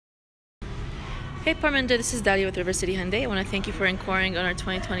Hey Parminder, this is Dalia with River City Hyundai. I want to thank you for inquiring on our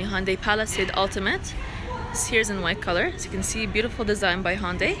 2020 Hyundai Palisade Ultimate. Here's in white color. As you can see, beautiful design by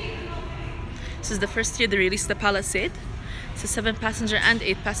Hyundai. This is the first year they released the Palisade. It's a 7-passenger and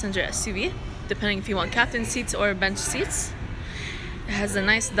 8-passenger SUV, depending if you want captain seats or bench seats. It has a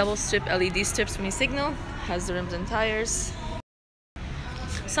nice double strip LED strips when you signal. Has the rims and tires.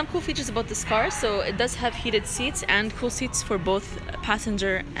 Some cool features about this car. So it does have heated seats and cool seats for both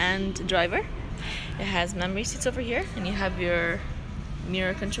passenger and driver. It has memory seats over here, and you have your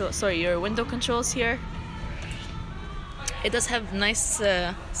your window controls here. It does have nice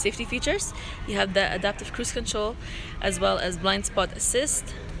safety features. You have the adaptive cruise control as well as blind spot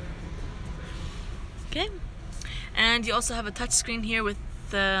assist. Okay, and you also have a touch screen here with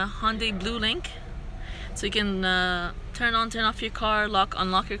the Hyundai Blue Link, so you can turn on, turn off your car, lock,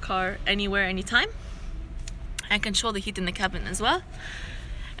 unlock your car anywhere, anytime, and control the heat in the cabin as well.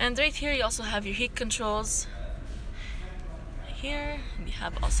 And right here you also have your heat controls. Here you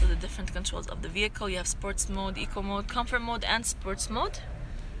have also the different controls of the vehicle. You have sports mode, eco mode, comfort mode, and sports mode.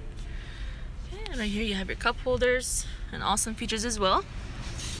 Okay, and right here you have your cup holders and awesome features as well.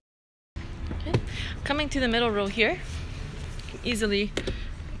 Okay. Coming to the middle row here, you can easily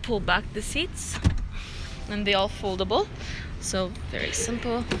pull back the seats, and they all foldable, so very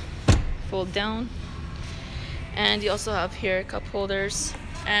simple. Fold down, and you also have here cup holders.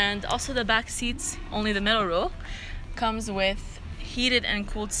 And also the back seats, only the middle row, comes with heated and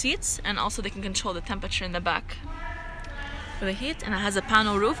cooled seats, and also they can control the temperature in the back for the heat. And it has a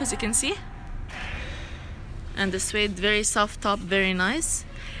panel roof, as you can see, and the suede, very soft top, very nice,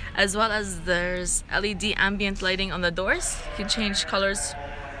 as well as there's LED ambient lighting on the doors. You can change colors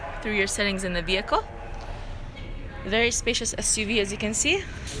through your settings in the vehicle. Very spacious SUV, as you can see,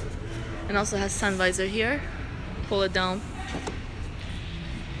 and also has sun visor here. Pull it down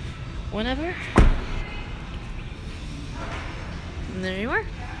whenever, and there you are.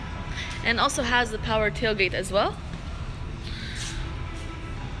 And also has the power tailgate as well.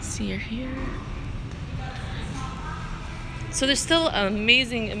 See here. So there's still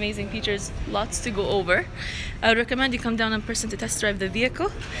amazing features, lots to go over. I would recommend you come down in person to test drive the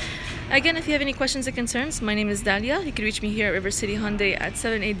vehicle. Again, if you have any questions or concerns, my name is Dalia. You can reach me here at River City Hyundai at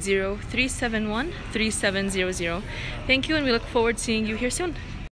 780-371-3700. Thank you, and we look forward to seeing you here soon.